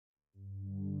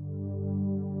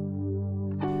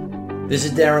This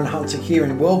is Darren Hunter here,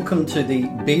 and welcome to the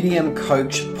BDM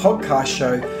Coach podcast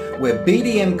show, where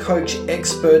BDM Coach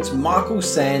experts Michael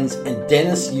Sands and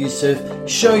Dennis Youssef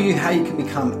show you how you can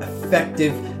become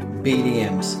effective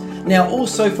BDMs. Now,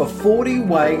 also for 40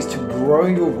 ways to grow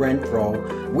your rent roll,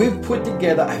 we've put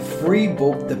together a free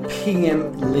book, The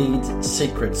PM Lead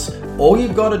Secrets. All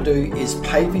you've got to do is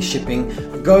pay for shipping.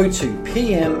 Go to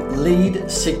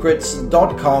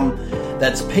pmleadsecrets.com.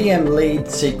 That's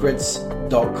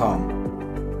pmleadsecrets.com.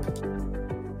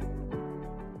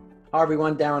 Hi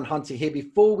everyone, Darren Hunter here.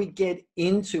 Before we get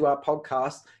into our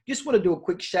podcast, just want to do a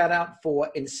quick shout out for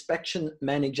Inspection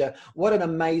Manager. What an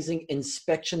amazing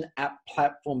inspection app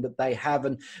platform that they have.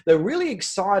 And they're really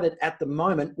excited at the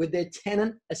moment with their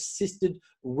tenant assisted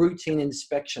routine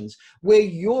inspections, where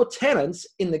your tenants,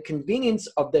 in the convenience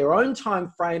of their own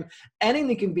time frame and in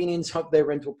the convenience of their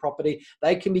rental property,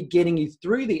 they can be getting you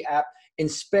through the app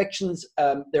inspections,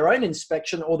 their own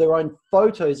inspection or their own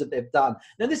photos that they've done.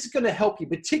 Now, this is going to help you,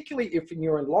 particularly if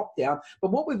you're in lockdown.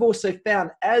 But what we've also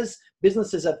found as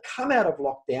businesses have come out of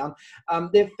lockdown,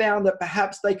 they've found that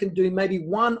perhaps they can do maybe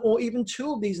one or even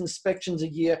two of these inspections a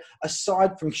year,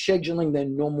 aside from scheduling their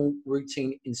normal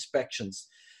routine inspections.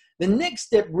 The next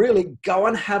step, really go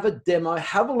and have a demo,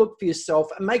 have a look for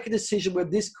yourself and make a decision where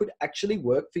this could actually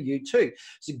work for you too.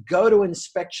 So go to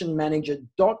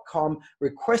inspectionmanager.com,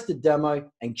 request a demo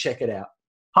and check it out.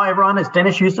 Hi everyone, it's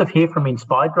Dennis Youssef here from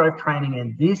Inspired Growth Training,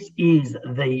 and this is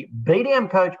the BDM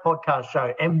Coach podcast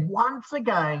show. And once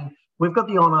again, we've got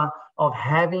the honor of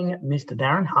having Mr.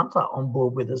 Darren Hunter on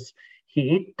board with us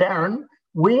here. Darren,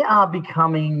 we are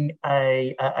becoming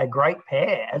a great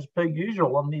pair as per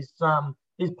usual on this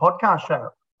podcast show.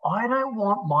 I don't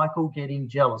want Michael getting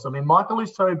jealous. I mean, Michael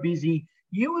is so busy.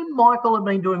 You and Michael have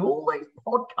been doing all these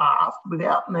podcasts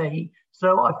without me,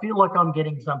 so I feel like I'm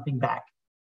getting something back.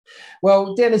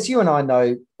 Well, Dennis, you and I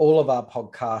know all of our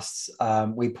podcasts,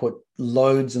 we put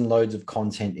loads and loads of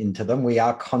content into them. We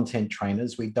are content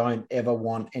trainers. We don't ever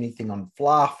want anything on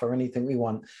fluff or anything. We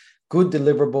want good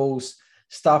deliverables,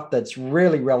 stuff that's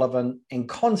really relevant and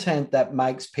content that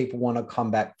makes people want to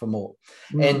come back for more.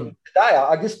 And today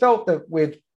I just felt that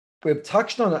we've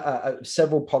touched on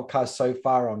several podcasts so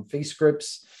far on fee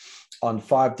scripts, on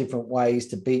 5 different ways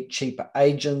to beat cheaper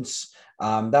agents.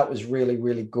 That was really,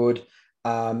 really good.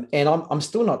 And I'm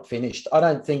still not finished. I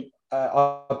don't think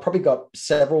I've probably got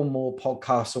several more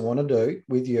podcasts I want to do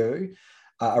with you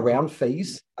around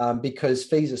fees, because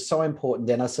fees are so important,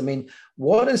 Dennis. I mean,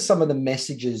 what are some of the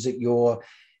messages that you're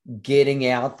getting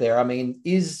out there? I mean,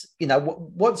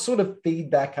 what sort of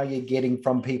feedback are you getting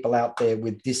from people out there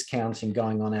with discounting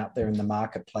going on out there in the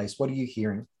marketplace? What are you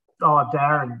hearing? Oh,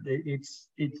 Darren, it's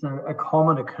a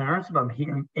common occurrence that I'm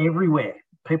hearing everywhere.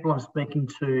 People I'm speaking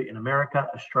to in America,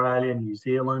 Australia, New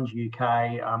Zealand,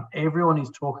 UK, everyone is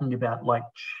talking about like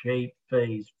cheap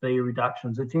fees, fee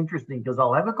reductions. It's interesting because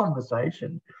I'll have a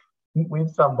conversation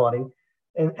with somebody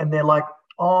and they're like,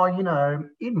 oh, in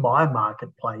my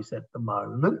marketplace at the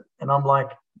moment. And I'm like,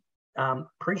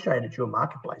 appreciate it's your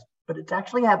marketplace, but it's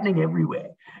actually happening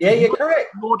everywhere. Yeah, you're correct.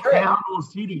 Your town or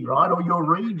city, right? Or your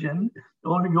region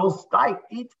or your state.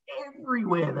 It's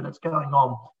everywhere that it's going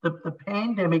on. The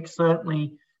pandemic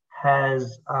certainly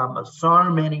has so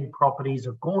many properties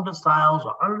have gone to sales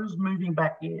or owners moving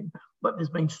back in, but there's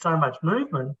been so much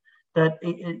movement that,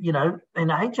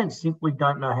 and agents simply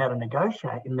don't know how to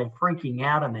negotiate, and they're freaking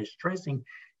out and they're stressing,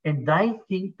 and they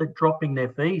think that dropping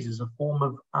their fees is a form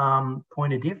of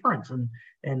point of difference.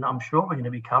 And I'm sure we're going to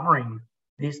be covering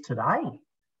this today.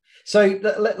 So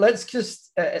let's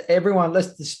just, everyone,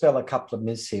 let's dispel a couple of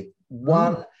myths here.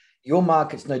 One, your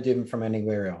market's no different from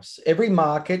anywhere else. Every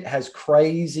market has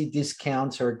crazy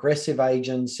discounts or aggressive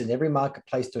agents in every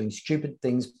marketplace doing stupid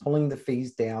things, pulling the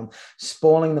fees down,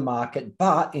 spoiling the market.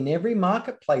 But in every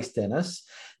marketplace, Dennis,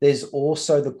 there's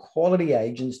also the quality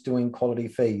agents doing quality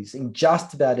fees in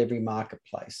just about every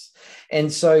marketplace.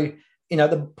 And so,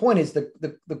 the point is that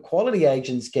the quality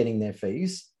agents getting their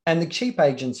fees and the cheap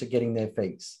agents are getting their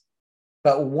fees.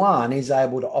 But one is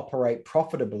able to operate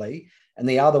profitably and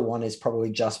the other one is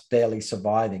probably just barely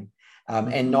surviving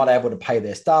and not able to pay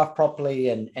their staff properly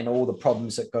and all the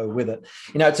problems that go with it.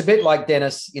 It's a bit like,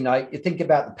 Dennis, you think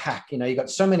about the pack, you've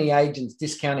got so many agents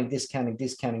discounting.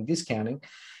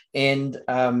 And,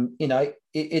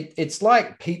 it's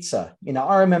like pizza.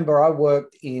 I remember I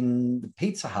worked in the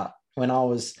Pizza Hut when I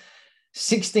was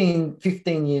 16,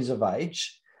 15 years of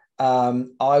age.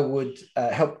 I would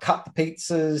help cut the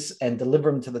pizzas and deliver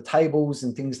them to the tables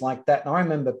and things like that. And I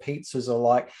remember pizzas are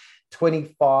like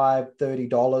 $25,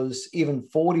 $30, even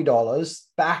 $40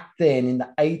 back then in the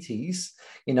 80s,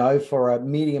 for a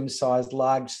medium-sized,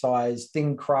 large-sized,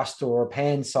 thin crust or a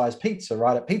pan-sized pizza,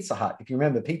 right, at Pizza Hut. If you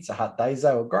remember Pizza Hut days,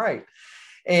 they were great.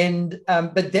 And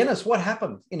but Dennis, what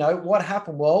happened? What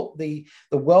happened? Well, the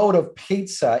world of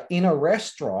pizza in a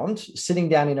restaurant, sitting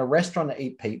down in a restaurant to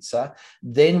eat pizza,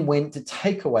 then went to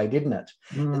takeaway, didn't it?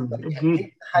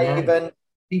 Pizza Haven,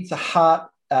 Pizza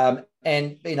Hut, and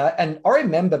I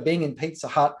remember being in Pizza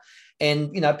Hut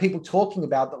and people talking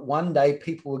about that one day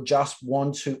people would just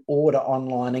want to order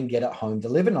online and get it home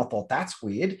delivered. And I thought, that's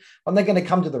weird. Are they going to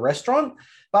come to the restaurant?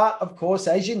 But of course,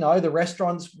 as you know, the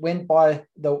restaurants went by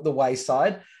the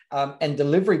wayside and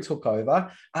delivery took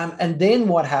over. And then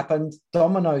what happened?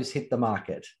 Domino's hit the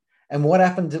market. And what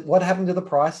happened to the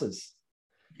prices?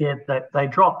 Yeah, they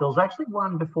dropped. There was actually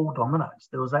one before Domino's.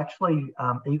 There was actually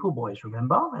Eagle Boys,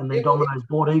 remember? And then Domino's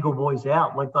bought Eagle Boys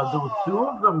out. Like there was two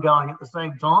of them going at the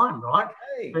same time, right?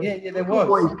 Okay. Yeah, there was.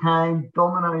 Eagle Boys came,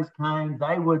 Domino's came.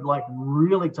 They were like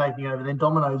really taking over. Then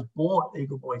Domino's bought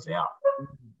Eagle Boys out.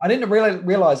 I didn't really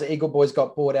realize that Eagle Boys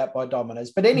got bought out by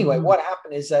Domino's. But anyway, what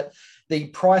happened is that the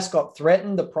price got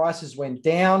threatened, the prices went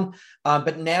down.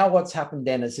 But now what's happened,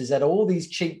 Dennis, is that all these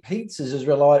cheap pizzas has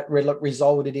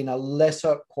resulted in a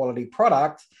lesser quality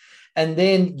product. And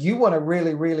then you want a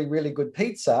really, really, really good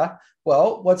pizza.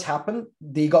 Well, what's happened?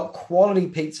 You got quality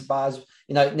pizza bars,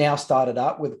 now started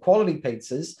up with quality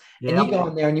pizzas. And you go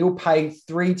in there and you'll pay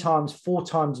 3 times, 4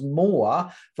 times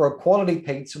more for a quality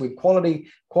pizza with quality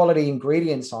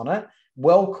ingredients on it,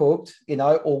 well cooked,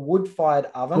 or wood-fired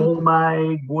oven.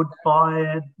 Gourmet,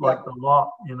 wood-fired, like the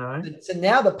lot, So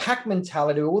now the pack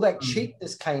mentality, all that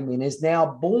cheapness came in, is now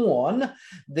born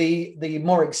the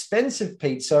more expensive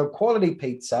pizza, quality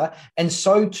pizza, and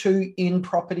so too in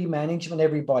property management,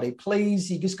 everybody.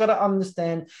 Please, you just got to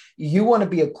understand, you want to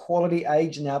be a quality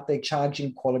agent out there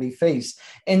charging quality fees.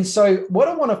 And so what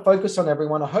I want to focus on,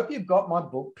 everyone, I hope you've got my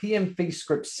book, PM Fee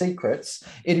Script Secrets.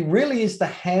 It really is the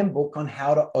handbook on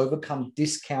how to overcome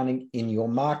discounting in your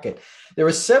market. There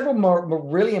are several more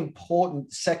really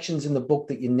important sections in the book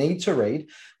that you need to read.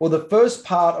 Well, the first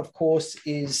part, of course,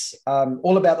 is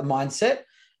all about the mindset.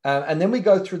 And then we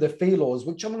go through the fee laws,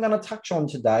 which I'm going to touch on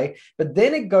today. But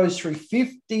then it goes through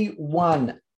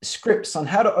 51 scripts on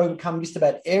how to overcome just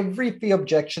about every fee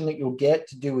objection that you'll get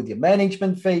to do with your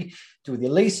management fee, to do with your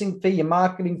leasing fee, your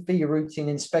marketing fee, your routine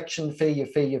inspection fee, your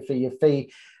fee.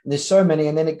 And there's so many.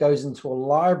 And then it goes into a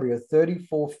library of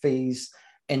 34 fees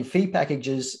and fee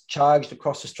packages charged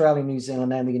across Australia, New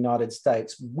Zealand, and the United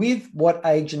States, with what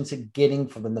agents are getting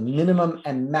for them, the minimum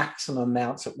and maximum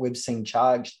amounts that we've seen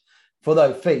charged for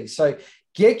those fees. So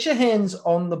get your hands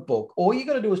on the book. All you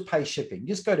got to do is pay shipping.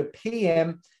 Just go to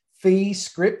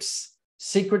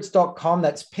pmfeescriptsecrets.com.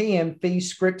 That's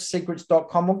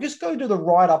pmfeescriptsecrets.com. Or just go to the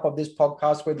write-up of this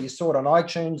podcast, whether you saw it on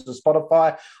iTunes or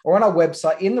Spotify or on our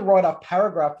website. In the write-up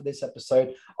paragraph for this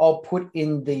episode, I'll put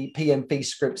in the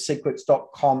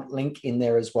pmfeescriptsecrets.com link in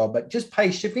there as well. But just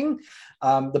pay shipping.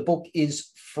 The book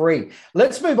is free.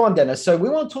 Let's move on, Dennis. So we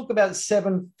want to talk about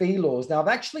 7 fee laws. Now, I've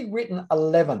actually written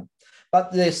 11.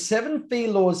 But there's 7 fee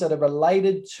laws that are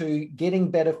related to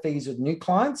getting better fees with new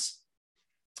clients.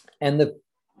 And the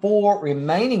 4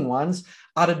 remaining ones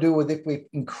are to do with if we're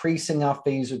increasing our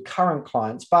fees with current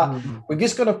clients. But we're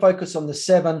just going to focus on the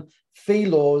 7 fee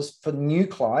laws for new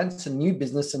clients and new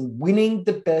business and winning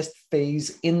the best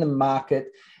fees in the market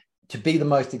to be the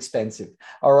most expensive.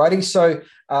 All righty. So,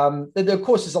 of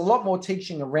course, there's a lot more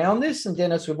teaching around this. And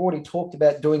Dennis, we've already talked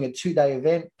about doing a 2-day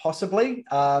event, possibly,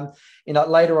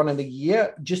 later on in the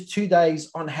year, just 2 days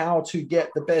on how to get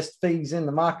the best fees in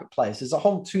the marketplace. There's a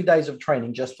whole 2 days of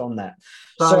training just on that.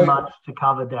 So much to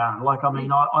cover, Darren.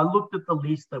 I looked at the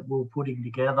list that we're putting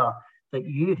together that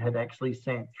you had actually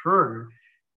sent through.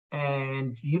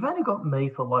 And you've only got me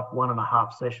for like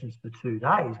 1.5 sessions for 2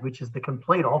 days, which is the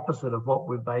complete opposite of what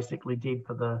we basically did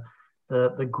for the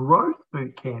growth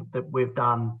boot camp that we've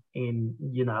done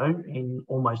in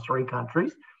almost 3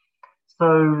 countries.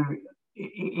 So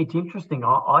it's interesting.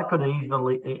 I could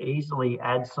easily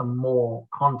add some more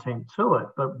content to it,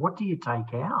 but what do you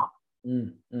take out?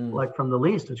 Like from the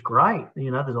list, it's great.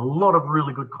 There's a lot of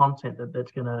really good content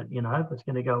that's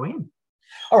gonna go in.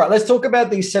 All right, let's talk about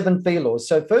these 7 fee laws.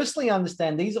 So firstly,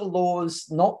 understand these are laws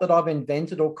not that I've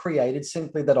invented or created,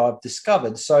 simply that I've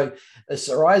discovered. So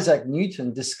Sir Isaac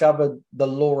Newton discovered the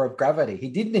law of gravity. He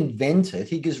didn't invent it.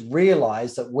 He just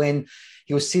realized that when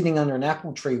he was sitting under an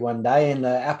apple tree one day, and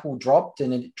the apple dropped,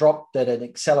 and it dropped at an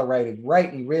accelerated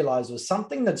rate. And he realized there was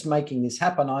something that's making this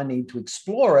happen. I need to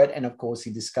explore it. And of course,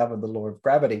 he discovered the law of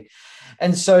gravity.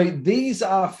 And so these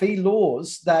are fee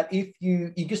laws that if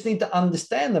you just need to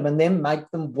understand them and then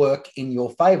make them work in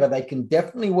your favor. They can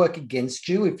definitely work against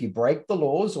you if you break the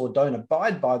laws or don't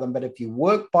abide by them. But if you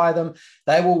work by them,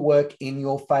 they will work in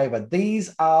your favor.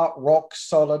 These are rock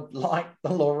solid, like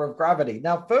the law of gravity.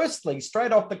 Now, firstly,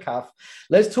 straight off the cuff,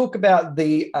 let's talk about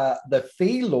the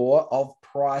fee law of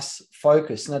price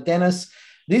focus. Now, Dennis,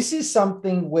 this is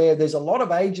something where there's a lot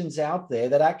of agents out there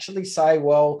that actually say,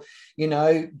 well,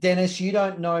 Dennis, you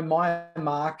don't know my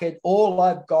market. All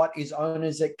I've got is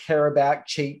owners that care about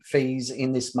cheap fees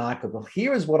in this market. Well,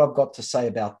 here is what I've got to say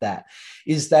about that,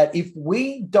 is that if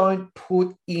we don't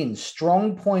put in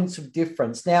strong points of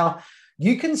difference, now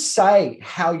you can say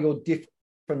how you're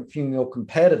different from your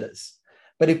competitors,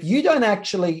 but if you don't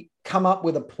actually come up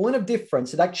with a point of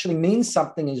difference, it actually means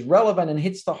something is relevant and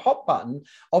hits the hot button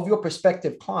of your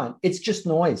prospective client, it's just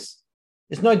noise.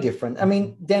 It's no different. I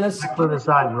mean, Dennis. Exactly the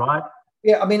same, right?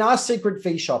 Yeah, I mean, our Secret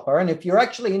Fee Shopper, and if you're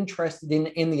actually interested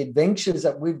in the adventures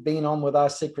that we've been on with our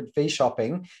Secret Fee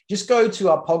Shopping, just go to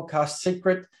our podcast,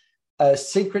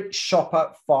 Secret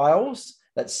Shopper Files.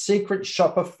 That's Secret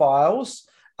Shopper Files.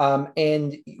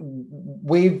 And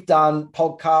we've done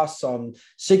podcasts on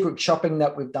secret shopping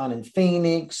that we've done in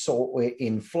Phoenix or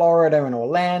in Florida, in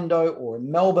Orlando, or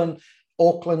in Melbourne,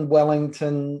 Auckland,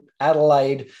 Wellington,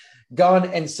 Adelaide. Go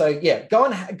and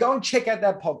check out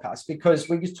that podcast, because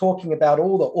we're just talking about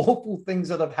all the awful things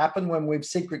that have happened when we've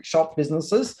secret shop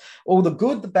businesses, all the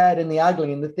good, the bad, and the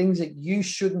ugly, and the things that you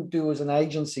shouldn't do as an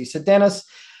agency. So, Dennis,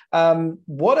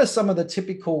 what are some of the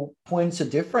typical points of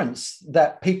difference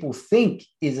that people think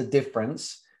is a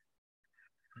difference?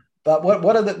 But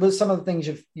what are some of the things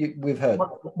we've heard?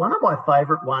 One of my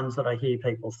favourite ones that I hear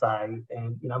people say,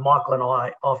 and Michael and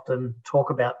I often talk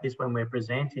about this when we're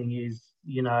presenting, is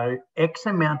X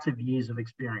amount of years of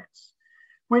experience.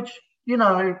 Which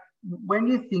when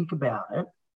you think about it,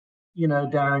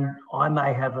 Darren, I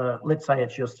may have let's say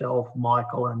it's yourself,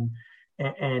 Michael,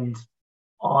 and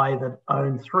I that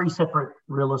own 3 separate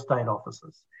real estate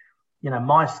offices.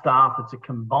 My staff, it's a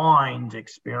combined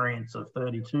experience of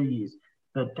 32 years.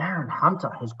 But Darren Hunter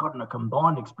has gotten a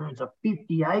combined experience of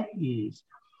 58 years.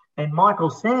 And Michael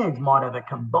Sands might have a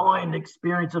combined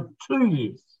experience of 2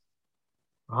 years,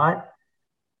 right?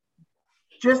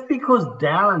 Just because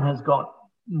Darren has got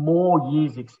more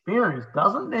years experience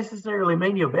doesn't necessarily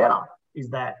mean you're better. Is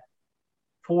that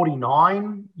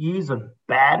 49 years of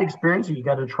bad experience and you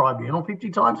go to tribunal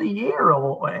 50 times a year,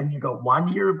 and you got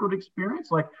 1 year of good experience?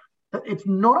 Like, it's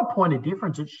not a point of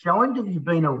difference. It's showing that you've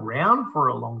been around for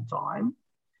a long time,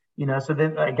 so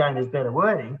then again, there's better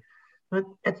wording, but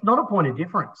it's not a point of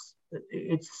difference.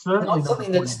 It's certainly not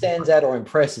something that stands out or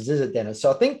impresses, is it, Dennis?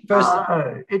 So I think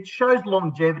it shows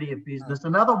longevity of business.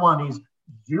 Another one is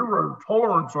zero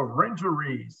tolerance of rent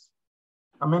arrears.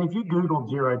 I mean, if you Google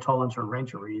zero tolerance of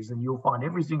rent arrears, and you'll find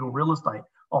every single real estate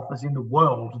office in the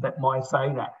world that might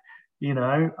say that. We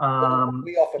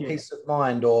offer peace of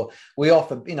mind, or we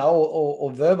offer,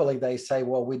 or verbally they say,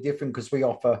 well, we're different because we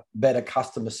offer better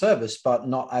customer service, but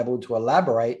not able to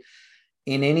elaborate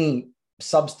in any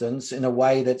substance in a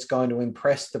way that's going to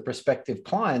impress the prospective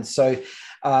clients. So,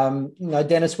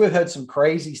 Dennis, we've heard some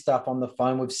crazy stuff on the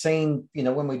phone. We've seen,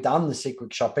 when we've done the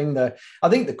secret shopping, I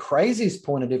think the craziest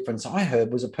point of difference I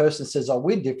heard was a person says, oh,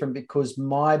 we're different because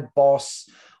my boss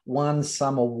won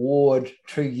some award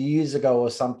 2 years ago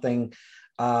or something.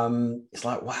 It's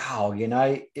like, wow,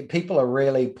 people are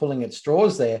really pulling at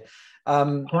straws there.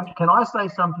 Can I say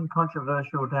something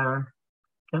controversial, Darren?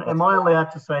 Am I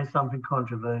allowed to say something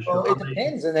controversial? Well, it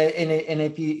depends, and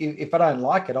if I don't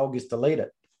like it, I'll just delete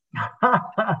it.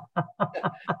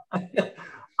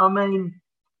 I mean,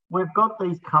 we've got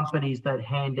these companies that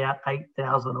hand out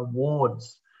 8,000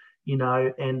 awards,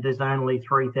 and there's only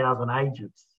 3,000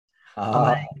 agents.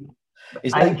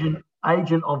 Agent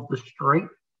of the Street,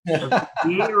 of the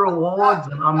Year awards,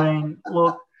 and I mean,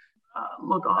 look,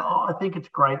 I think it's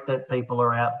great that people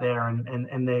are out there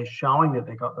and they're showing that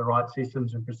they've got the right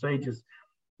systems and procedures,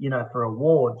 for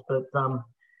awards. But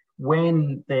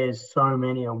when there's so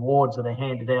many awards that are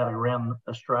handed out around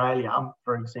Australia,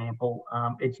 for example,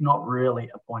 it's not really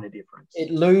a point of difference.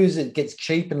 It gets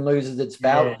cheap and loses its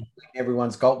value. Yeah.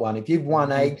 Everyone's got one. If you've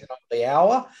won Agent of the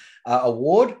Hour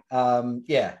award,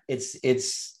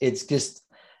 it's just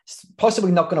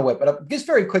possibly not going to work. But just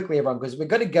very quickly, everyone, because we've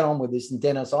got to get on with this. And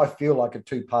Dennis, I feel like a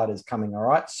 2-part is coming. All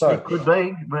right, so it could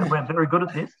be. We're very good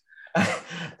at this.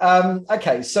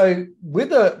 Okay, so with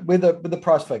the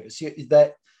price focus,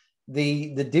 that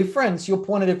the difference, your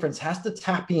point of difference has to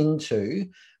tap into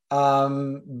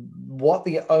what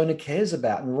the owner cares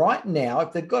about. And right now,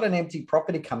 if they've got an empty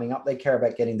property coming up, they care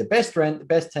about getting the best rent, the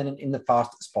best tenant in the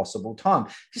fastest possible time.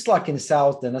 Just like in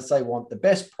sales, Dennis, they want the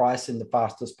best price in the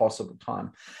fastest possible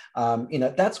time.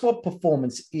 That's what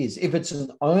performance is. If it's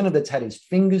an owner that's had his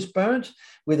fingers burnt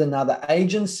with another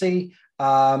agency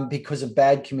because of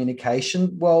bad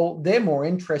communication, well, they're more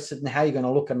interested in how you're going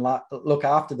to look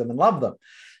after them and love them.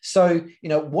 So,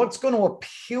 what's going to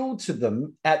appeal to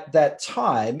them at that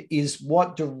time is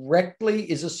what directly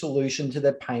is a solution to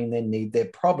their pain, their need, their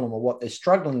problem, or what they're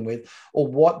struggling with, or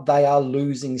what they are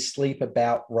losing sleep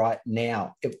about right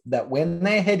now. If that when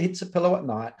their head hits a pillow at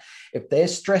night, if they're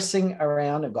stressing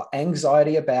around and got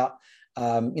anxiety about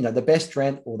the best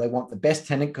rent, or they want the best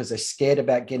tenant because they're scared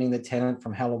about getting the tenant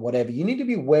from hell or whatever, you need to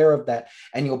be aware of that,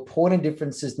 and your point of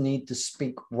differences need to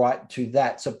speak right to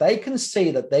that. So if they can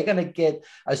see that they're going to get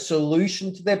a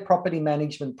solution to their property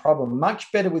management problem much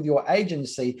better with your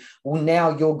agency, well,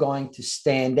 now you're going to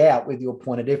stand out with your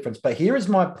point of difference. But here is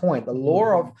my point. The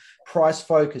law of price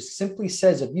focus simply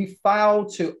says if you fail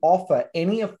to offer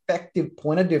any effective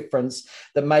point of difference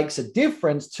that makes a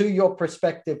difference to your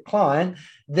prospective client,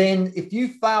 then if you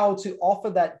fail to offer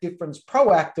that difference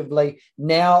proactively,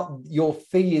 now your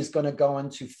fee is going to go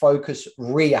into focus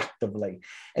reactively.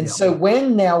 And so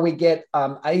when now we get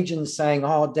agents saying,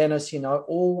 oh, Dennis,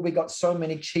 we got so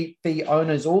many cheap fee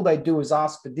owners, all they do is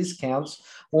ask for discounts.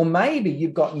 Well, maybe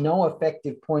you've got no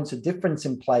effective points of difference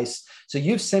in place. So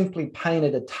you've simply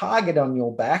painted a target on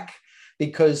your back,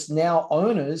 because now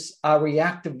owners are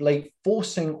reactively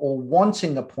forcing or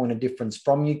wanting a point of difference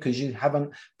from you because you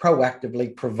haven't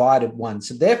proactively provided one.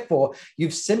 So therefore,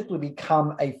 you've simply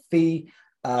become a fee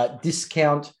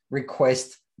discount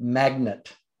request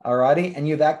magnet, all righty? And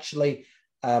you've actually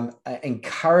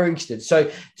encouraged it. So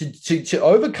to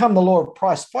overcome the law of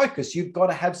price focus, you've got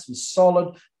to have some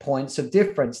solid points of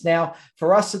difference. Now,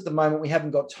 for us at the moment, we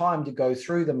haven't got time to go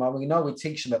through them. We know we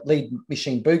teach them at Lead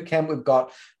Machine Bootcamp. We've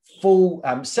got full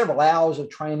several hours of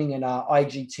training in our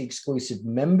IGT exclusive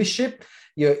membership.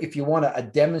 If you want a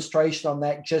demonstration on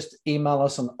that, just email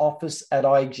us on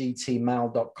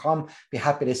office@igtmail.com. Be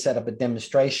happy to set up a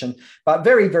demonstration. But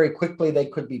very, very quickly, they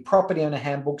could be property owner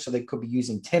handbooks, or they could be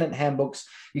using tenant handbooks.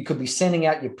 You could be sending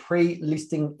out your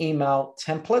pre-listing email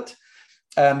template.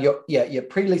 Your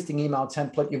pre-listing email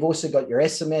template. You've also got your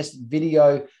SMS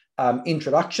video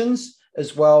introductions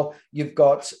as well. You've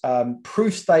got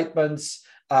proof statements,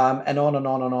 and on and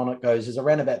on and on it goes. There's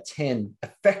around about 10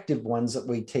 effective ones that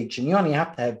we teach. And you only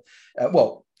have to have,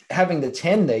 having the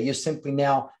 10 there, you're simply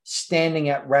now standing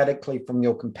out radically from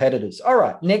your competitors. All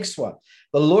right, next one,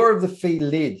 the law of the fee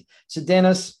lid. So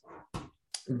Dennis,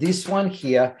 this one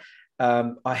here,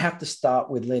 I have to start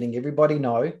with letting everybody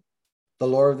know the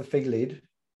law of the fee lid.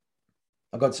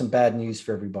 I've got some bad news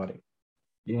for everybody.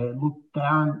 Yeah, look,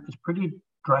 Darren, it's pretty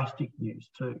drastic news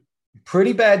too.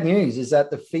 Pretty bad news is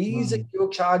that the fees that you're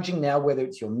charging now, whether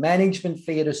it's your management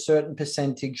fee at a certain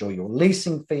percentage, or your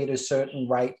leasing fee at a certain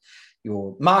rate,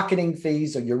 your marketing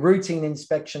fees, or your routine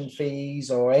inspection fees,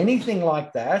 or anything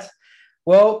like that,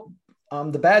 well,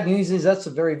 the bad news is that's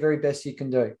the very, very best you can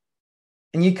do.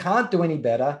 And you can't do any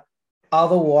better.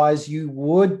 Otherwise, you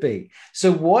would be.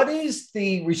 So what is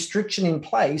the restriction in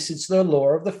place? It's the law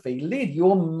of the fee lid.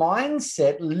 Your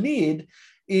mindset lid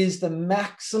is the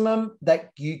maximum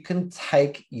that you can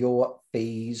take your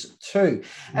fees to.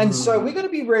 And so we're going to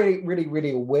be really, really,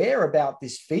 really aware about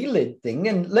this fee lid thing.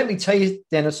 And let me tell you,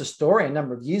 Dennis, a story. A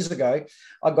number of years ago,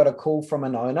 I got a call from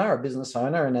an owner, a business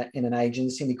owner in an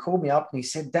agency, and he called me up and he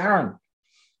said, Darren,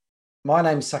 my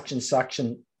name's such and such,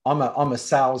 and I'm a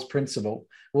sales principal.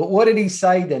 Well, what did he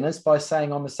say, Dennis, by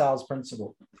saying I'm a sales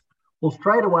principal? Well,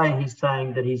 straight away, he's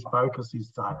saying that his focus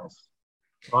is sales.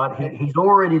 Right, he's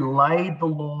already laid the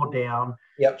law down,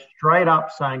 straight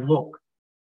up saying, look,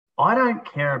 I don't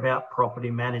care about property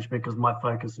management because my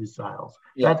focus is sales.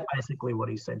 That's basically what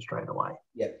he said straight away.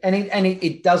 Yeah, and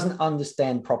it doesn't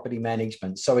understand property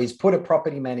management. So he's put a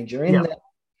property manager in there.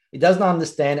 He doesn't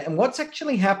understand it. And what's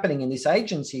actually happening in this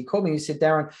agency, he called me, he said,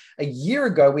 Darren, a year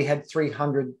ago we had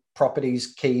 300 properties,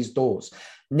 keys, doors.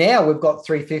 Now we've got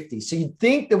 350. So you'd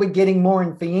think that we're getting more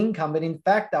in fee income, but in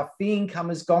fact, our fee income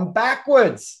has gone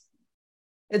backwards.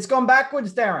 It's gone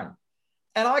backwards, Darren.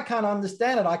 And I can't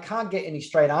understand it. I can't get any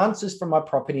straight answers from my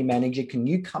property manager. Can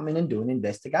you come in and do an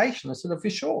investigation? I said, for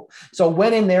sure. So I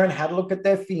went in there and had a look at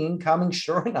their fee income, and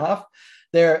sure enough,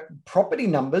 their property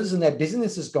numbers and their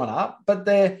business has gone up, but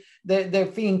their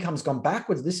fee income's gone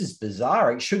backwards. This is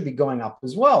bizarre. It should be going up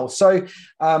as well. So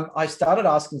I started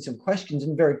asking some questions,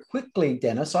 and very quickly,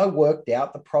 Dennis, I worked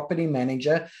out the property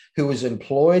manager who was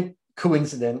employed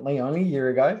coincidentally, only a year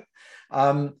ago.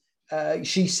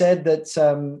 She said that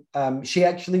she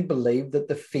actually believed that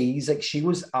the fees that she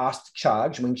was asked to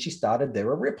charge when she started, they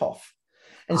were a ripoff.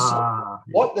 And so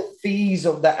what the fees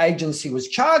of the agency was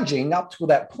charging up to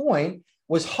that point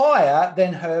was higher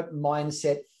than her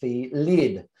mindset fee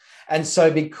lid. And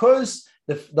so because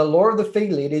the law of the fee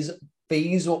lid is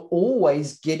fees will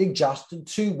always get adjusted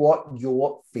to what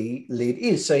your fee lid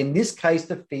is. So in this case,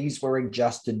 the fees were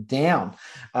adjusted down.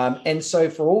 And so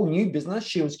for all new business,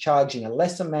 she was charging a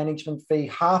lesser management fee,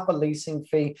 half a leasing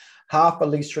fee, half a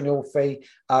lease renewal fee.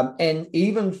 And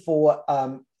even for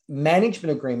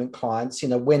management agreement clients,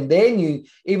 when they're new,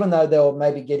 even though they were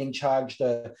maybe getting charged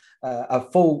a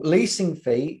full leasing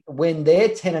fee, when their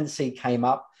tenancy came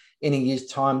up in a year's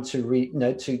time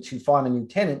to find a new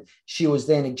tenant, she was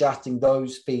then adjusting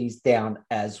those fees down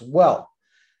as well.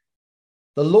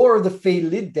 The law of the fee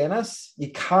lid, Dennis,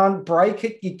 you can't break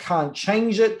it, you can't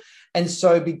change it. And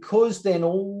so because then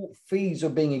all fees are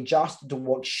being adjusted to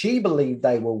what she believed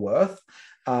they were worth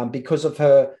because of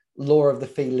her law of the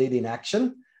fee lid in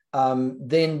action,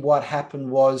 then what happened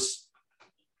was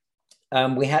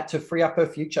we had to free up her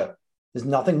future. There's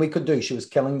nothing we could do. She was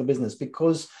killing the business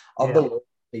because of the law of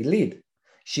the fee lid.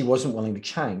 She wasn't willing to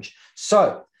change.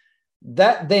 So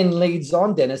that then leads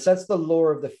on, Dennis. That's the law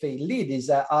of the fee lid, is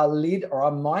our lid or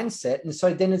our mindset. And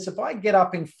so, Dennis, if I get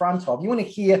up in front of you, want to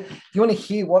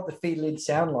hear what the fee lid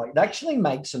sound like. It actually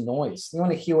makes a noise. You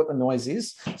want to hear what the noise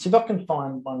is. So if I can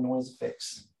find my noise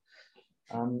effects.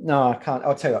 No, I can't.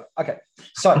 I'll tell you what. Okay.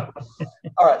 So,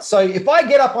 all right. So if I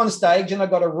get up on stage and I've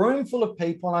got a room full of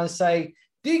people and I say,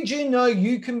 did you know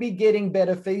you can be getting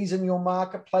better fees in your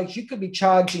marketplace? You could be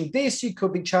charging this. You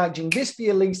could be charging this for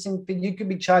your leasing fee. You could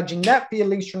be charging that for your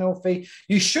lease renewal fee.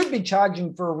 You should be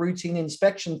charging for a routine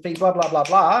inspection fee, blah, blah, blah,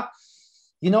 blah.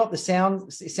 You know what it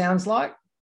sounds like?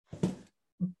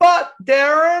 But,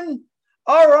 Darren,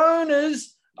 our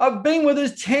owners have been with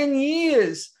us 10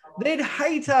 years. They'd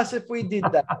hate us if we did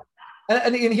that.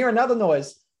 And you can hear another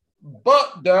noise.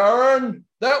 But, Darren,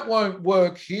 that won't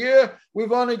work here.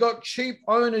 We've only got cheap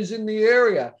owners in the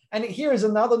area. And here is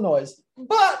another noise.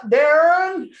 But,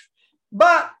 Darren,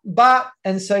 but.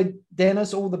 And so,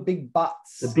 Dennis, all the big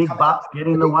buts. The big buts get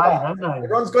in the way, don't they?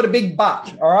 Everyone's got a big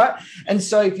butt, all right? And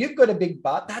so if you've got a big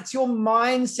butt, that's your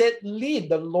mindset lid,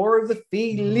 the law of the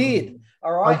fee lid.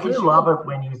 All right. I do love it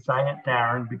when you say it,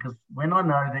 Darren, because when I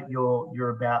know that you're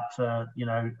about to,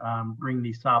 bring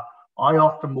this up, I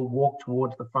often will walk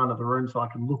towards the front of the room so I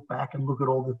can look back and look at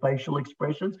all the facial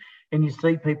expressions, and you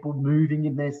see people moving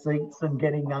in their seats and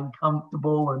getting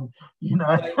uncomfortable, and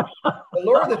The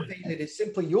law of the fee lid is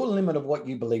simply your limit of what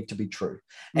you believe to be true.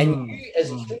 And you, as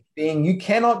a human being, you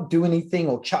cannot do anything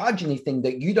or charge anything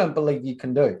that you don't believe you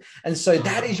can do. And so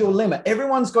that is your limit.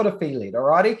 Everyone's got a fee lid, all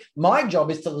righty? My job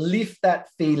is to lift that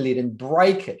fee lid and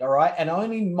break it, all right? And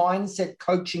only mindset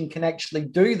coaching can actually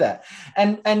do that.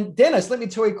 And Dennis, let me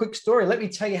tell you a quick story. Let me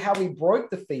tell you how we broke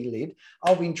the fee lid.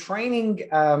 I've been training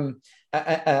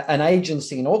an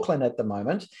agency in Auckland at the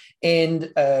moment,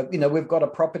 and we've got a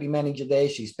property manager there.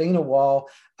 She's been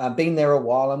there a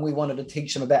while, and we wanted to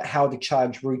teach them about how to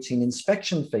charge routine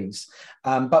inspection fees.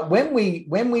 But when we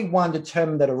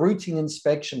determined that a routine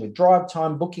inspection with drive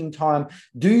time, booking time,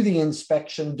 do the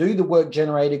inspection, do the work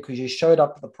generated because you showed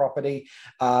up at the property,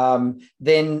 and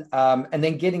then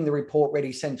getting the report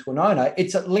ready sent to an owner,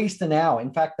 it's at least an hour.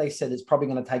 In fact, they said it's probably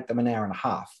going to take them an hour and a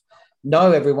half.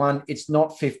 No, everyone, it's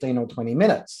not 15 or 20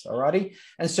 minutes, all righty?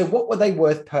 And so what were they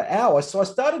worth per hour? So I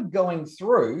started going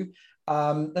through,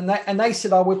 and they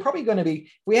said, we're probably going to be,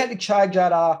 if we had to charge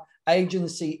out our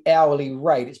agency hourly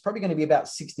rate, it's probably going to be about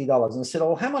 $60. And I said,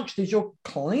 how much does your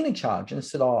cleaner charge? And I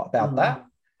said, about that.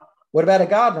 What about a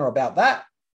gardener? About that.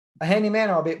 A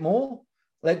handyman, or a bit more.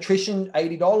 Electrician,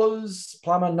 $80,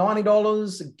 plumber,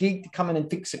 $90, a geek to come in and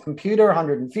fix a computer,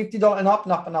 $150, and up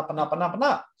and up and up and up and up and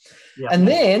up. Yeah. And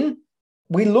then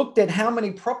we looked at how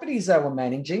many properties they were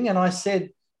managing, and I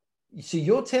said, so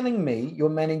you're telling me you're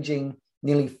managing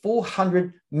nearly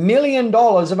 $400 million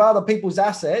of other people's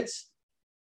assets,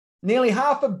 nearly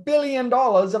 $500 million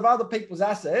of other people's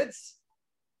assets,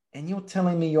 and you're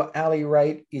telling me your hourly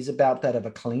rate is about that of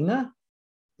a cleaner?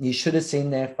 You should have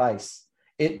seen their face.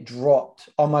 It dropped.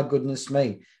 Oh my goodness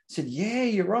me. I said, yeah,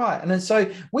 you're right. And then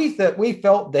so we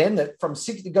felt then that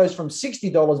it goes from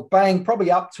 $60 bang,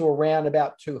 probably up to around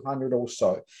about $200 or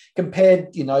so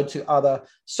compared, to other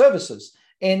services.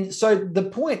 And so the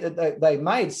point that they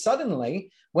made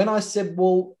suddenly, when I said,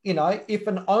 well, if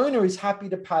an owner is happy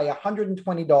to pay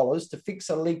 $120 to fix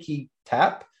a leaky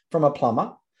tap from a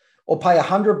plumber, or pay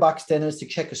 $100, Dennis, to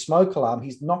check a smoke alarm,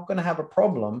 he's not going to have a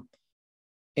problem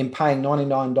in paying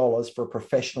 $99 for a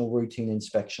professional routine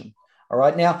inspection. All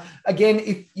right. Now, again,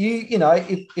 if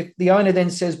if the owner then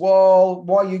says, well,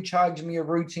 why are you charging me a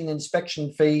routine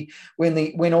inspection fee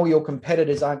when all your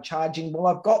competitors aren't charging? Well,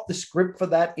 I've got the script for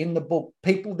that in the book.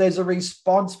 People, there's a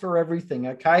response for everything.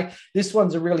 Okay. This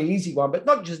one's a really easy one, but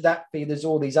not just that fee, there's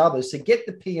all these others. So get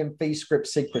the PM Fee Script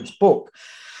Secrets book.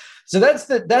 So that's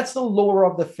the law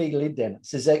of the fee lid,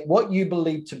 Dennis, is that what you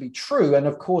believe to be true. And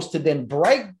of course, to then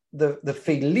break the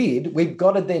fee lid, we've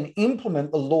got to then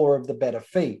implement the law of the better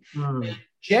fee.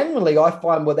 Generally, I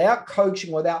find without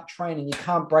coaching, without training, you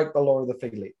can't break the law of the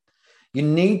fee lid. You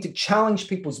need to challenge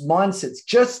people's mindsets,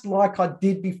 just like I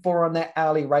did before on that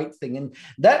hourly rate thing. And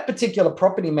that particular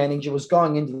property manager was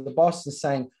going into the boss and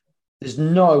saying, there's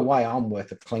no way I'm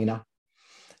worth a cleaner.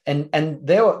 And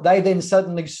they then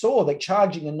suddenly saw that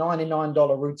charging a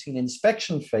 $99 routine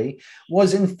inspection fee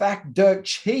was in fact dirt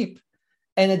cheap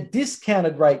and a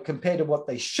discounted rate compared to what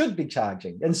they should be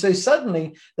charging. And so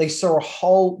suddenly they saw a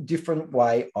whole different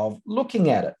way of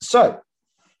looking at it. So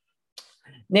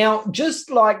now, just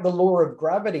like the law of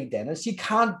gravity, Dennis, you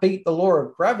can't beat the law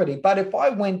of gravity. But if I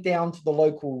went down to the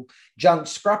local junk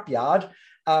scrapyard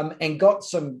and got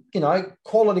some,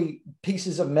 quality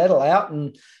pieces of metal out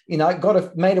and,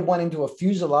 made one into a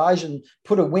fuselage and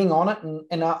put a wing on it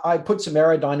and I put some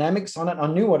aerodynamics on it. I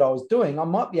knew what I was doing. I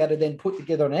might be able to then put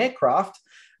together an aircraft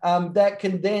that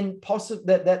can then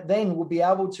that then will be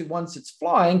able to, once it's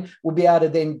flying, will be able to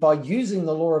then, by using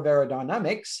the law of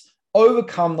aerodynamics,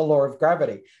 overcome the law of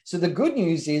gravity. So the good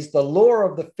news is the law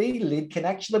of the fee lid can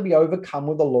actually be overcome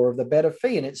with the law of the better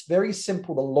fee. And it's very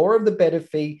simple. The law of the better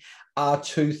fee are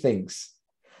two things.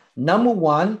 Number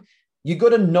one, you got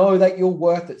to know that you're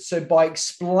worth it. So by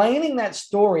explaining that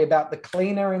story about the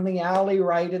cleaner and the hourly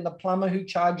rate and the plumber who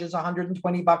charges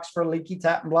 $120 for a leaky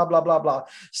tap and blah, blah, blah, blah,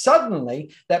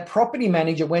 suddenly that property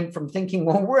manager went from thinking,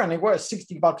 well, we're only worth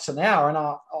 $60 an hour and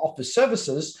our office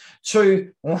services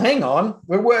to, well, hang on,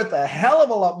 we're worth a hell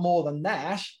of a lot more than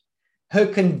that. Her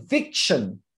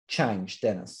conviction changed,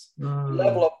 Dennis. The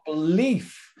level of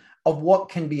belief of what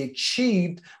can be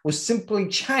achieved was simply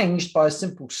changed by a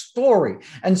simple story.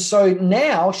 And so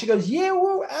now she goes, yeah,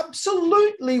 we're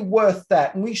absolutely worth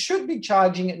that. And we should be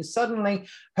charging it. And suddenly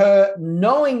her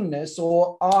knowingness,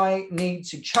 or I need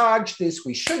to charge this,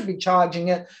 we should be charging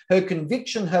it, her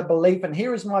conviction, her belief. And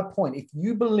here is my point. If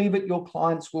you believe it, your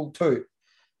clients will too.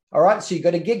 All right, so you've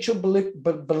got to get your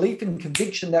belief and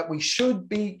conviction that we should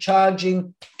be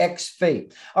charging X fee.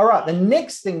 All right, the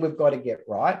next thing we've got to get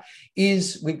right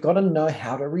is we've got to know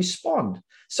how to respond.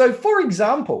 So, for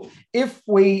example, if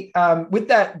we, with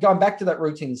that, going back to that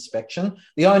routine inspection,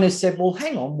 the owner said, well,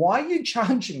 hang on, why are you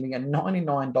charging me a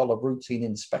 $99 routine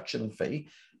inspection fee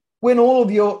when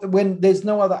there's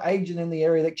no other agent in the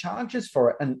area that charges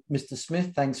for it? And Mr.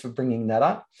 Smith, thanks for bringing that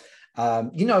up.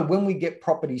 When we get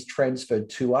properties transferred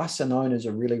to us and owners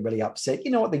are really, really upset,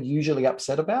 you know what they're usually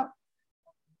upset about?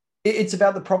 It's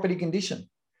about the property condition.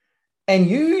 And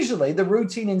usually the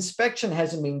routine inspection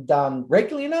hasn't been done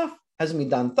regularly enough, hasn't been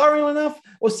done thoroughly enough,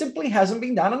 or simply hasn't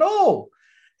been done at all.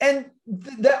 And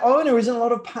the owner is in a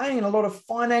lot of pain, a lot of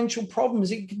financial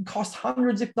problems. It can cost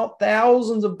hundreds, if not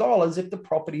thousands of dollars if the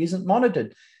property isn't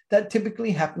monitored. That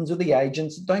typically happens with the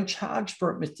agents that don't charge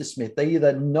for it, Mr. Smith. They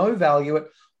either no value it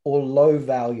or low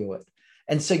value it.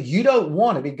 And so you don't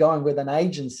want to be going with an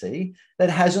agency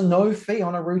that has a no fee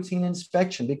on a routine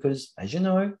inspection because, as you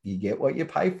know, you get what you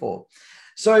pay for.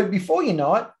 So before you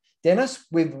know it, Dennis,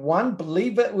 we've one,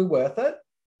 believe that we're worth it.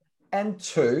 And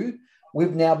two,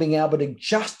 we've now been able to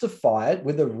justify it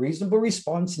with a reasonable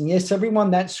response. And yes, everyone,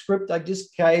 that script I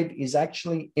just gave is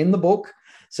actually in the book.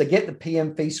 So get the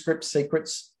PM Fee Script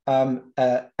Secrets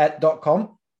at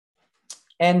 .com.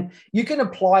 And you can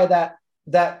apply that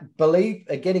belief,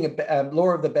 getting a law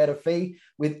of the better fee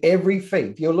with every fee.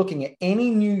 If you're looking at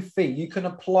any new fee, you can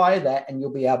apply that and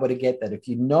you'll be able to get that. If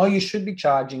you know you should be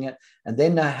charging it and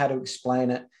then know how to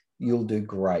explain it, you'll do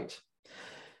great.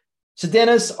 So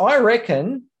Dennis, I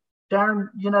reckon... Darren,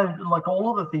 like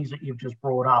all of the things that you've just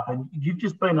brought up, and you've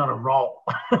just been on a roll.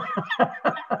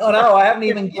 Oh, no, I haven't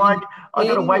even... I've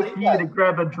got to wait for you to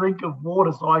grab a drink of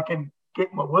water so I can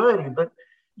get my word in, but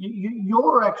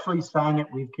you're actually saying it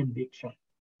with conviction.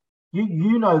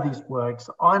 You know this works.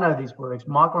 I know this works.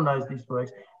 Michael knows this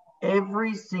works.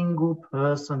 Every single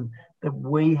person that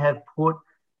we have put,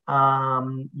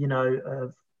 done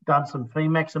some fee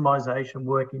maximization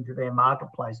work into their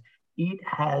marketplace, it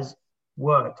has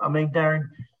worked. I mean, Darren,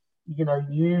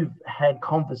 you've had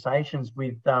conversations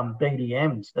with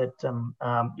BDMs that,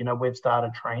 we've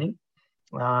started training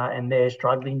and they're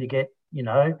struggling to get,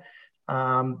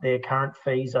 their current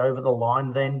fees over the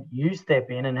line, then you step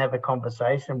in and have a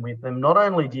conversation with them. Not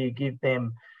only do you give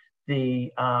them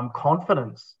the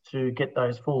confidence to get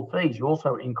those full fees, you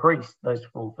also increase those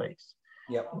full fees.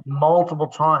 Yep. Multiple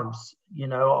times,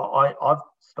 I've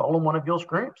stolen one of your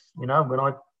scripts, when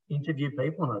I interview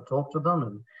people and I talk to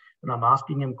them and I'm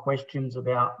asking them questions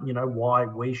about, why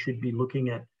we should be looking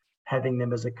at having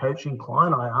them as a coaching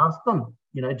client. I ask them,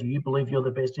 do you believe you're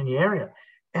the best in the area?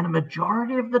 And a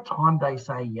majority of the time they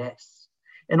say yes.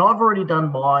 And I've already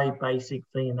done my basic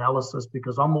fee analysis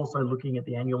because I'm also looking at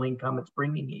the annual income it's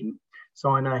bringing in.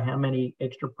 So I know how many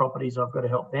extra properties I've got to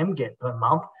help them get per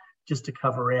month just to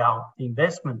cover our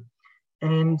investment.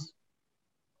 And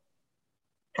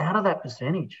out of that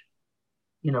percentage,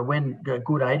 when a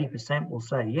good 80% will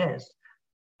say yes,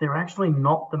 they're actually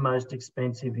not the most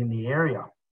expensive in the area.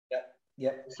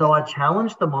 Yeah. So I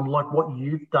challenge them on like what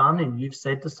you've done and you've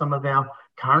said to some of our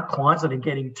current clients that are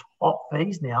getting top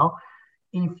fees now.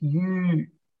 If you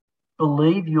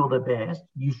believe you're the best,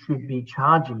 you should be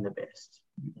charging the best.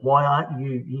 Why aren't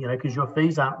you, because your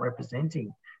fees aren't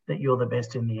representing that you're the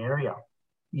best in the area.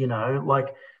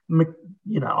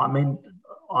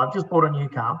 I've just bought a new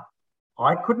car.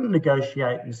 I couldn't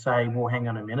negotiate and say, well, hang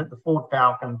on a minute, the Ford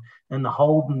Falcon and the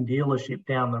Holden dealership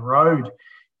down the road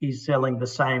is selling the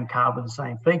same car with the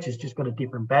same features, just got a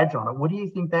different badge on it. What do you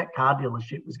think that car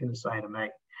dealership was going to say to me?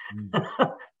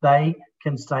 They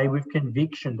can say with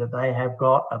conviction that they have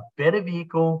got a better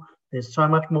vehicle. There's so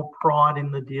much more pride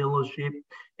in the dealership,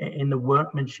 in the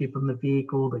workmanship of the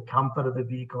vehicle, the comfort of the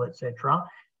vehicle, etc.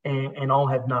 And I'll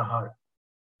have no hope.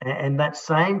 And that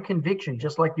same conviction,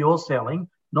 just like you're selling,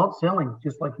 not selling,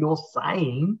 just like you're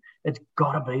saying, it's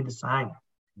got to be the same.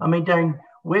 I mean, Dane,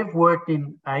 we've worked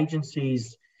in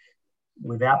agencies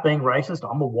without being racist.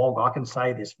 I'm a WOG, I can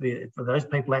say this. For those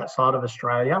people outside of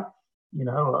Australia,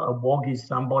 a WOG is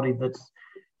somebody that's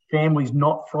family's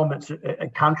not from a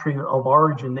country of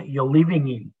origin that you're living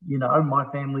in. My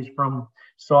family's from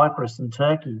Cyprus and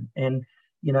Turkey. And,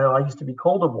 I used to be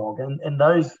called a WOG. And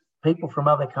those people from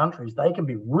other countries, they can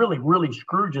be really, really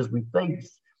Scrooges with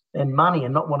thieves and money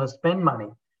and not want to spend money.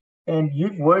 And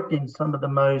you've worked in some of the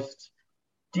most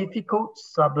difficult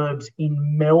suburbs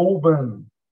in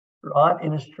Melbourne, right,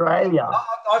 in Australia.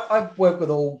 I've worked with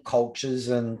all cultures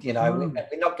and, we're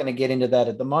not going to get into that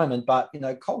at the moment, but,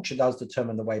 culture does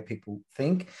determine the way people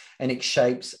think and it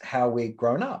shapes how we're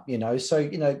grown up,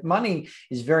 So, money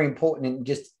is very important in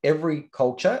just every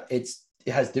culture. It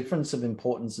has difference of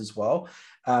importance as well.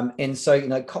 And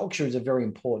so, culture is a very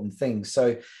important thing.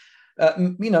 So,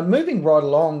 moving right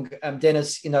along,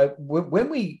 Dennis, when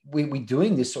we're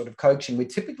doing this sort of coaching, we're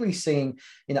typically seeing,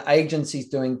 agencies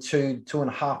doing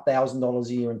 $2,500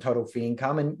 a year in total fee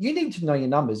income. And you need to know your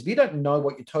numbers. If you don't know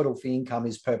what your total fee income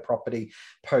is per property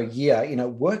per year,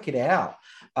 work it out.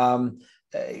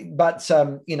 But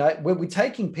we're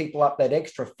taking people up that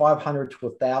extra $500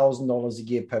 to $1,000 a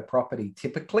year per property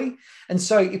typically. And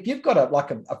so if you've got a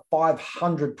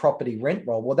 500 property rent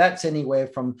roll, well, that's anywhere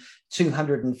from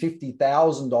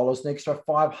 $250,000, an extra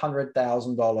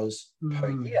 $500,000 per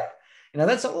year.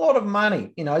 That's a lot of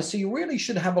money, so you really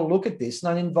should have a look at this.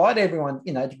 And I invite everyone,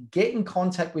 to get in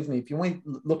contact with me. If you want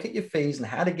to look at your fees and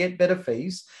how to get better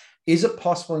fees, is it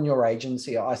possible in your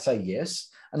agency? I say yes.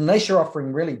 Unless you're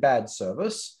offering really bad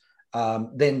service,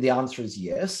 then the answer is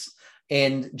yes.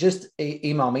 And just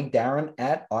email me,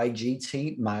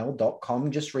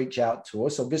 darren@igtmail.com. Just reach out to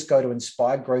us or just go to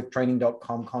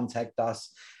inspiredgrowthtraining.com, contact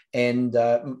us. And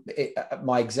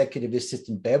my executive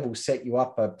assistant, Bev, will set you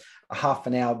up a half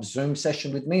an hour Zoom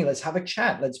session with me. Let's have a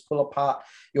chat. Let's pull apart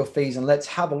your fees and let's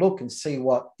have a look and see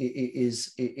what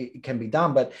it can be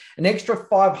done. But an extra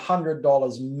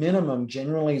 $500 minimum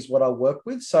generally is what I work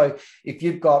with. So if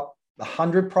you've got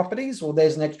 100 properties, well,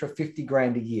 there's an extra 50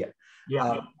 grand a year.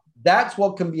 Yeah. That's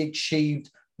what can be achieved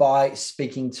by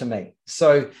speaking to me.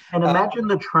 So, and imagine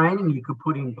the training you could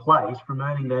put in place from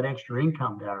earning that extra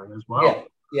income, Darren, as well. Yeah.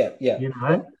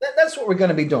 That's what we're going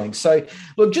to be doing. So,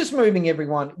 look, just moving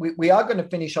everyone, we are going to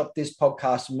finish off this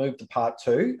podcast and move to part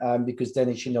 2 because,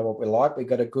 Dennis, you know what we're like. We've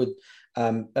got a good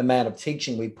amount of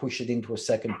teaching. We push it into a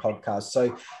second podcast.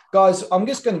 So, guys, I'm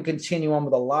just going to continue on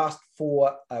with the last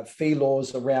 4 fee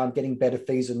laws around getting better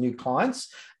fees and new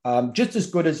clients. Just as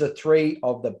good as the 3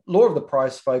 of the law of the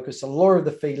price focus, the law of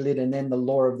the fee lid, and then the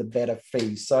law of the better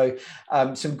fees. So,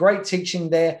 some great teaching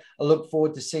there. I look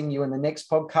forward to seeing you in the next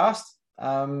podcast.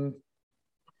 Darren,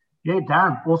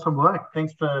 awesome work.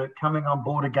 Thanks for coming on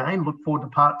board again. Look forward to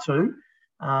part 2.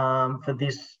 for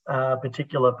this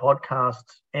particular podcast.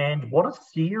 And what a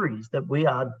series that we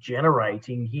are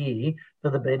generating here for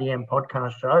the BDM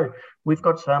podcast show. We've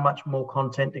got so much more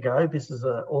content to go. This is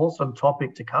an awesome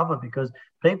topic to cover because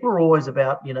people are always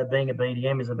about, being a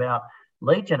BDM is about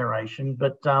lead generation,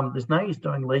 but there's no use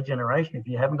doing lead generation if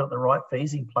you haven't got the right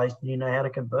fees in place and you know how to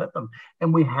convert them.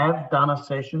 And we have done a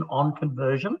session on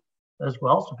conversion as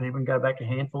well, so people can go back a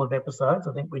handful of episodes.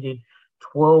 I think we did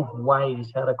 12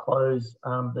 ways how to close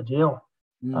the deal.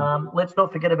 Let's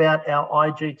not forget about our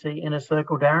IGT Inner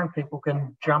Circle, Darren. People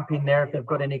can jump in there if they've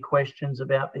got any questions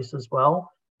about this as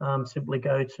well. Simply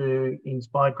go to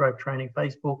Inspired Growth Training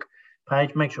Facebook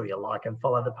page. Make sure you like and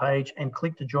follow the page and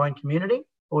click to join community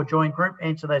or join group.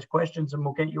 Answer those questions and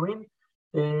we'll get you in.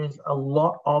 There's a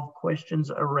lot of questions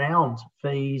around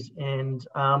fees and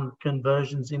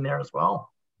conversions in there as well.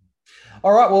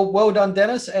 All right. Well done,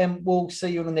 Dennis. And we'll see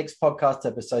you in the next podcast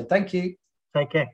episode. Thank you. Take care.